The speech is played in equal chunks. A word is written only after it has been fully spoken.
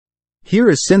Here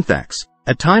is Synthax,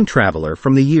 a time traveler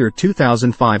from the year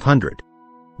 2500.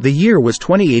 The year was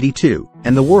 2082,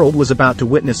 and the world was about to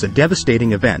witness a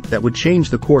devastating event that would change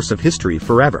the course of history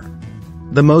forever.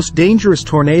 The most dangerous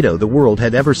tornado the world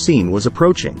had ever seen was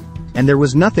approaching, and there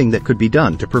was nothing that could be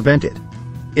done to prevent it.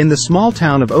 In the small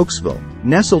town of Oaksville,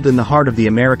 nestled in the heart of the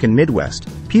American Midwest,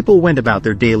 people went about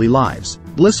their daily lives,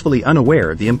 blissfully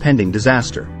unaware of the impending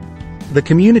disaster. The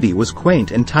community was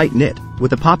quaint and tight-knit,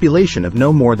 with a population of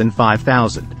no more than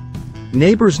 5,000.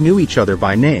 Neighbors knew each other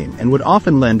by name and would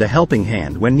often lend a helping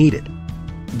hand when needed.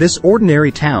 This ordinary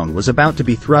town was about to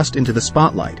be thrust into the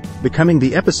spotlight, becoming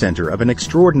the epicenter of an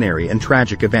extraordinary and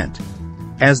tragic event.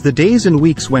 As the days and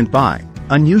weeks went by,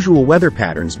 unusual weather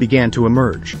patterns began to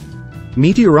emerge.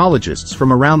 Meteorologists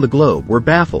from around the globe were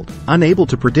baffled, unable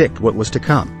to predict what was to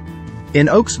come. In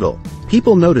Oaksville,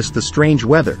 people noticed the strange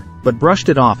weather, but brushed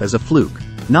it off as a fluke,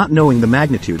 not knowing the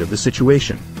magnitude of the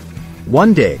situation.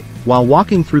 One day, while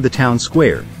walking through the town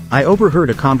square, I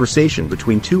overheard a conversation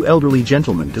between two elderly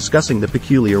gentlemen discussing the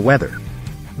peculiar weather.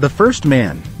 The first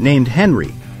man, named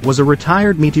Henry, was a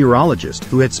retired meteorologist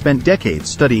who had spent decades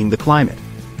studying the climate.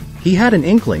 He had an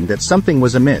inkling that something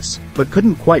was amiss, but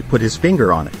couldn't quite put his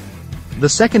finger on it. The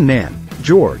second man,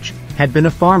 George, had been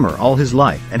a farmer all his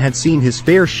life and had seen his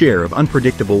fair share of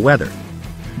unpredictable weather.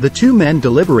 The two men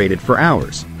deliberated for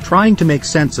hours, trying to make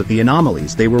sense of the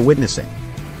anomalies they were witnessing.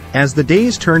 As the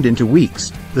days turned into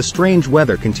weeks, the strange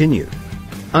weather continued.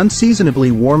 Unseasonably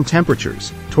warm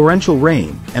temperatures, torrential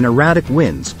rain, and erratic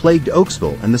winds plagued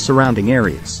Oaksville and the surrounding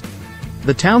areas.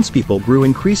 The townspeople grew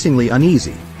increasingly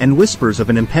uneasy, and whispers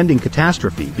of an impending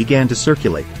catastrophe began to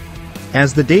circulate.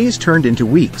 As the days turned into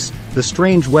weeks, the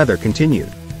strange weather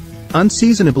continued.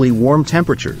 Unseasonably warm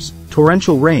temperatures,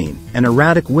 torrential rain, and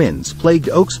erratic winds plagued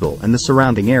Oaksville and the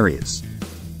surrounding areas.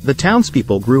 The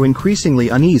townspeople grew increasingly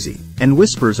uneasy, and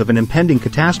whispers of an impending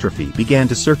catastrophe began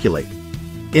to circulate.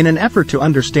 In an effort to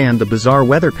understand the bizarre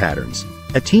weather patterns,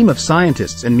 a team of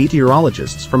scientists and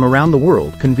meteorologists from around the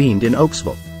world convened in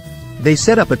Oaksville. They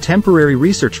set up a temporary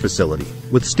research facility,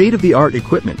 with state-of-the-art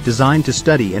equipment designed to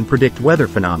study and predict weather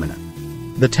phenomena.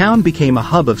 The town became a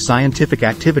hub of scientific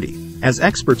activity, as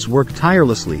experts worked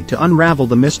tirelessly to unravel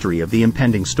the mystery of the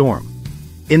impending storm.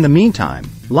 In the meantime,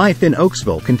 life in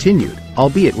Oaksville continued,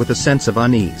 albeit with a sense of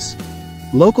unease.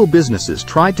 Local businesses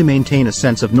tried to maintain a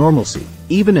sense of normalcy,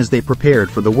 even as they prepared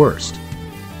for the worst.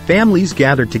 Families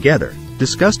gathered together,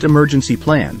 discussed emergency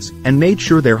plans, and made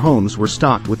sure their homes were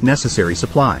stocked with necessary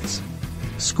supplies.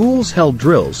 Schools held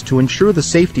drills to ensure the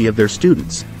safety of their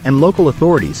students, and local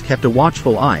authorities kept a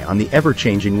watchful eye on the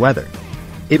ever-changing weather.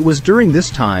 It was during this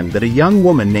time that a young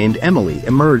woman named Emily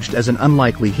emerged as an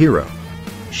unlikely hero.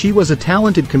 She was a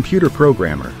talented computer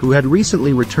programmer who had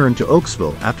recently returned to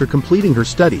Oaksville after completing her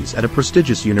studies at a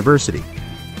prestigious university.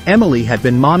 Emily had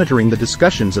been monitoring the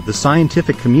discussions of the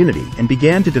scientific community and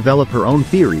began to develop her own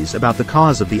theories about the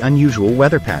cause of the unusual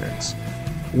weather patterns.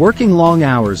 Working long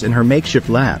hours in her makeshift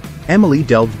lab, Emily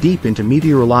delved deep into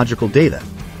meteorological data,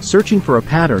 searching for a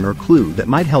pattern or clue that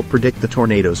might help predict the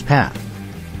tornado's path.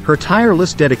 Her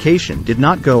tireless dedication did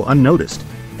not go unnoticed,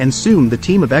 and soon the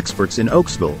team of experts in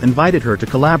Oaksville invited her to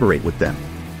collaborate with them.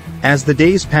 As the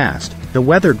days passed, the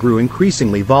weather grew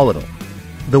increasingly volatile.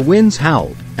 The winds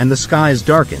howled, and the skies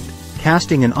darkened,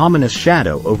 casting an ominous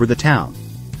shadow over the town.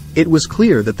 It was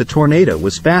clear that the tornado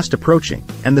was fast approaching,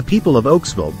 and the people of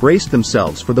Oaksville braced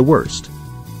themselves for the worst.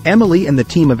 Emily and the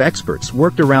team of experts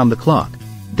worked around the clock,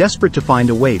 desperate to find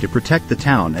a way to protect the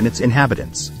town and its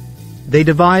inhabitants. They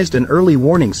devised an early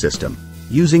warning system,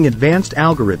 using advanced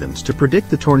algorithms to predict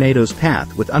the tornado's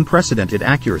path with unprecedented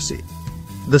accuracy.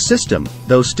 The system,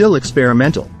 though still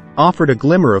experimental, offered a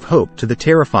glimmer of hope to the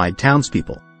terrified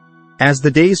townspeople. As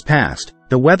the days passed,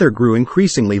 the weather grew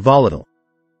increasingly volatile.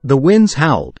 The winds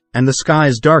howled, and the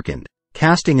skies darkened,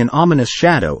 casting an ominous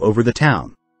shadow over the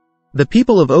town. The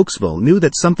people of Oaksville knew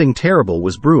that something terrible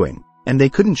was brewing, and they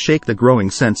couldn't shake the growing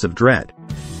sense of dread.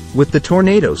 With the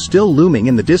tornado still looming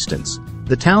in the distance,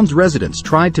 the town's residents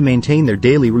tried to maintain their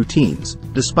daily routines,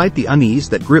 despite the unease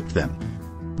that gripped them.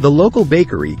 The local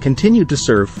bakery continued to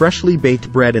serve freshly baked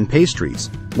bread and pastries,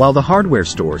 while the hardware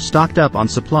store stocked up on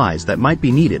supplies that might be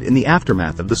needed in the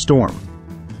aftermath of the storm.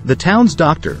 The town's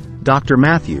doctor, Dr.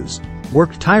 Matthews,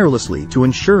 worked tirelessly to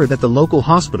ensure that the local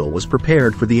hospital was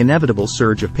prepared for the inevitable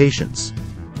surge of patients.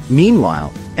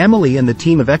 Meanwhile, Emily and the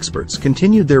team of experts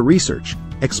continued their research,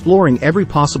 exploring every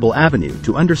possible avenue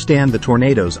to understand the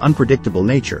tornado's unpredictable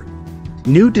nature.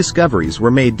 New discoveries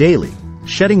were made daily,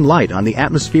 shedding light on the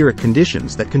atmospheric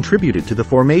conditions that contributed to the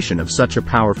formation of such a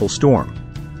powerful storm.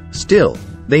 Still,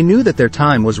 they knew that their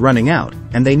time was running out,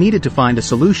 and they needed to find a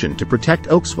solution to protect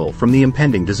Oaksville from the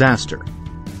impending disaster.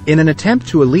 In an attempt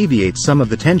to alleviate some of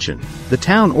the tension, the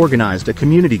town organized a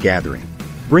community gathering,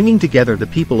 bringing together the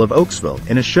people of Oaksville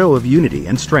in a show of unity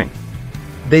and strength.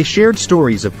 They shared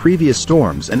stories of previous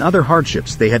storms and other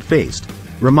hardships they had faced,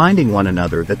 reminding one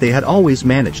another that they had always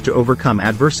managed to overcome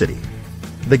adversity.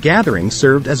 The gathering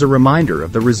served as a reminder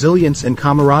of the resilience and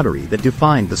camaraderie that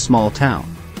defined the small town.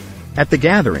 At the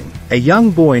gathering, a young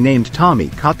boy named Tommy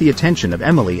caught the attention of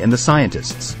Emily and the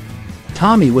scientists.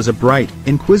 Tommy was a bright,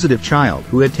 inquisitive child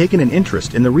who had taken an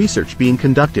interest in the research being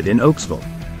conducted in Oaksville.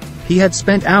 He had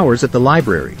spent hours at the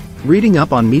library, reading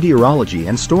up on meteorology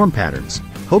and storm patterns,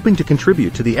 hoping to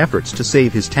contribute to the efforts to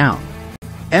save his town.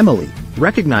 Emily,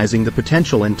 recognizing the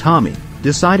potential in Tommy,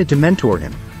 decided to mentor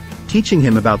him, teaching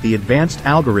him about the advanced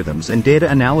algorithms and data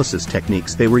analysis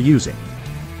techniques they were using.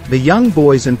 The young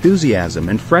boy's enthusiasm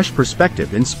and fresh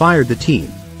perspective inspired the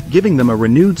team, giving them a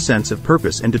renewed sense of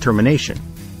purpose and determination.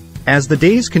 As the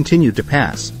days continued to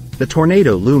pass, the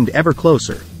tornado loomed ever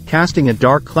closer, casting a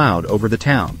dark cloud over the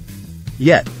town.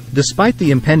 Yet, despite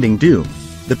the impending doom,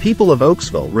 the people of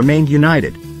Oaksville remained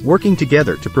united, working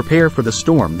together to prepare for the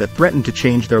storm that threatened to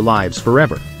change their lives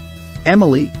forever.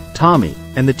 Emily, Tommy,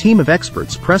 and the team of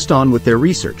experts pressed on with their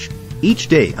research, each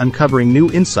day uncovering new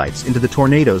insights into the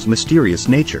tornado's mysterious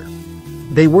nature.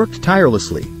 They worked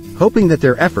tirelessly, hoping that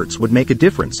their efforts would make a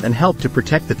difference and help to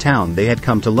protect the town they had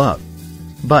come to love.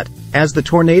 But, as the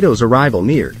tornado's arrival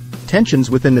neared, tensions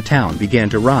within the town began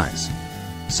to rise.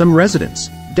 Some residents,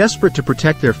 desperate to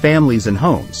protect their families and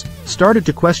homes, started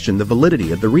to question the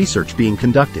validity of the research being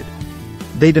conducted.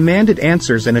 They demanded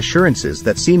answers and assurances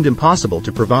that seemed impossible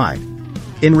to provide.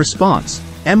 In response,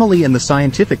 Emily and the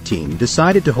scientific team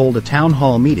decided to hold a town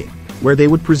hall meeting, where they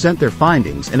would present their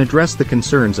findings and address the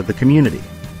concerns of the community.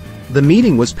 The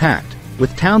meeting was packed,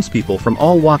 with townspeople from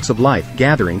all walks of life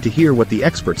gathering to hear what the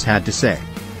experts had to say.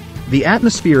 The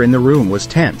atmosphere in the room was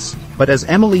tense, but as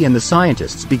Emily and the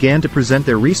scientists began to present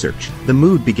their research, the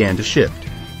mood began to shift.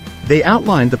 They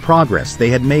outlined the progress they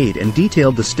had made and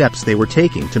detailed the steps they were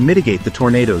taking to mitigate the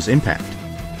tornado's impact.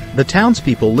 The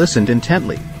townspeople listened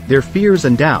intently, their fears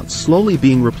and doubts slowly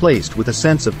being replaced with a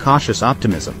sense of cautious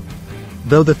optimism.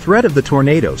 Though the threat of the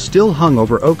tornado still hung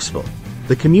over Oaksville,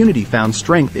 the community found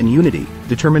strength in unity,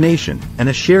 determination, and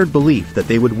a shared belief that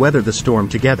they would weather the storm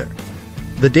together.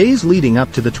 The days leading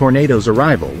up to the tornado's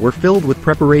arrival were filled with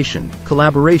preparation,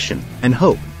 collaboration, and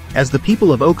hope, as the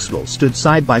people of Oaksville stood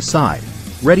side by side,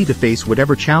 ready to face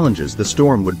whatever challenges the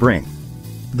storm would bring.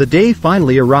 The day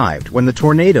finally arrived when the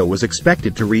tornado was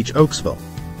expected to reach Oaksville.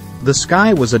 The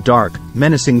sky was a dark,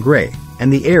 menacing gray,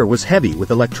 and the air was heavy with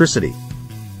electricity.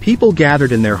 People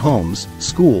gathered in their homes,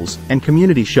 schools, and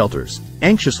community shelters,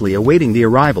 anxiously awaiting the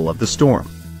arrival of the storm.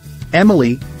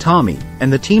 Emily, Tommy,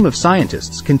 and the team of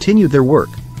scientists continued their work,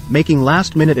 making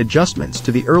last-minute adjustments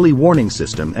to the early warning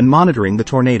system and monitoring the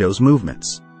tornado's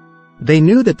movements. They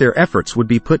knew that their efforts would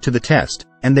be put to the test,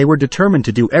 and they were determined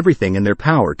to do everything in their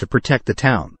power to protect the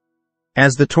town.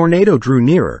 As the tornado drew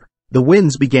nearer, the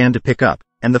winds began to pick up,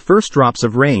 and the first drops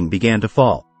of rain began to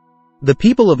fall. The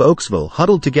people of Oaksville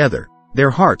huddled together, their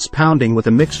hearts pounding with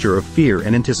a mixture of fear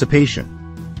and anticipation.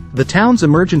 The town's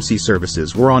emergency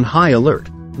services were on high alert,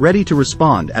 ready to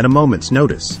respond at a moment's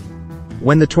notice.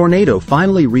 When the tornado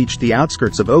finally reached the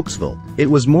outskirts of Oaksville, it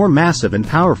was more massive and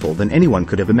powerful than anyone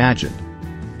could have imagined.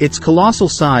 Its colossal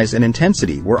size and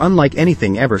intensity were unlike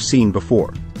anything ever seen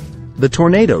before. The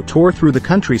tornado tore through the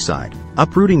countryside,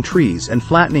 uprooting trees and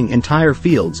flattening entire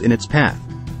fields in its path.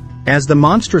 As the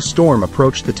monstrous storm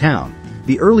approached the town,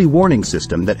 the early warning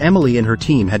system that Emily and her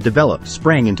team had developed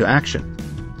sprang into action.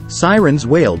 Sirens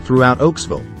wailed throughout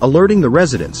Oaksville, alerting the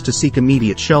residents to seek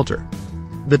immediate shelter.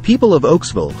 The people of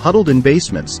Oaksville huddled in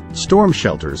basements, storm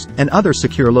shelters, and other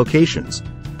secure locations,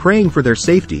 praying for their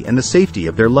safety and the safety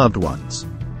of their loved ones.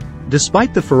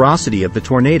 Despite the ferocity of the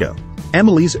tornado,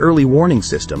 Emily's early warning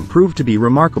system proved to be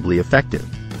remarkably effective.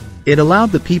 It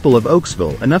allowed the people of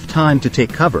Oaksville enough time to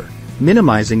take cover,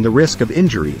 minimizing the risk of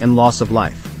injury and loss of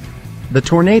life. The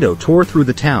tornado tore through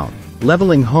the town,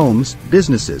 leveling homes,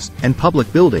 businesses, and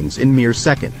public buildings in mere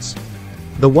seconds.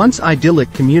 The once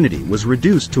idyllic community was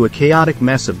reduced to a chaotic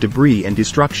mess of debris and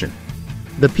destruction.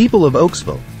 The people of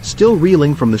Oaksville, still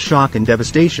reeling from the shock and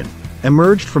devastation,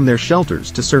 emerged from their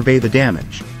shelters to survey the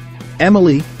damage.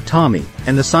 Emily, Tommy,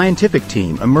 and the scientific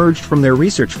team emerged from their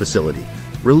research facility,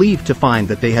 relieved to find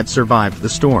that they had survived the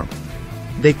storm.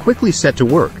 They quickly set to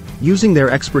work, using their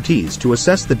expertise to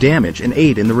assess the damage and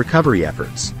aid in the recovery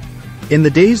efforts. In the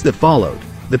days that followed,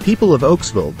 the people of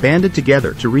Oaksville banded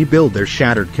together to rebuild their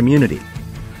shattered community.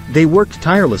 They worked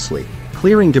tirelessly,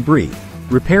 clearing debris,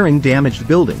 repairing damaged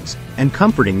buildings, and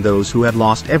comforting those who had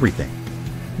lost everything.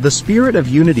 The spirit of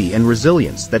unity and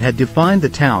resilience that had defined the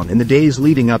town in the days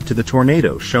leading up to the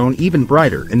tornado shone even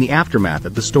brighter in the aftermath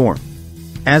of the storm.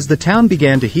 As the town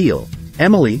began to heal,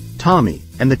 Emily, Tommy,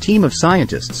 and the team of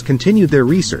scientists continued their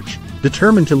research,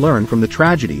 determined to learn from the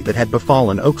tragedy that had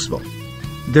befallen Oaksville.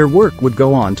 Their work would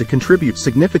go on to contribute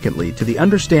significantly to the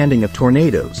understanding of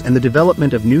tornadoes and the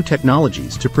development of new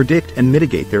technologies to predict and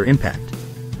mitigate their impact.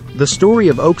 The story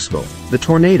of Oaksville, the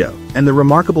tornado, and the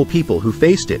remarkable people who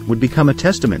faced it would become a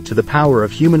testament to the power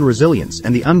of human resilience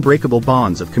and the unbreakable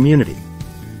bonds of community.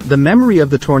 The memory of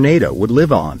the tornado would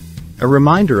live on, a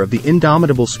reminder of the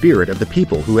indomitable spirit of the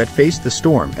people who had faced the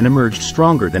storm and emerged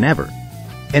stronger than ever.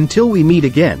 Until we meet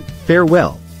again,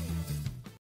 farewell.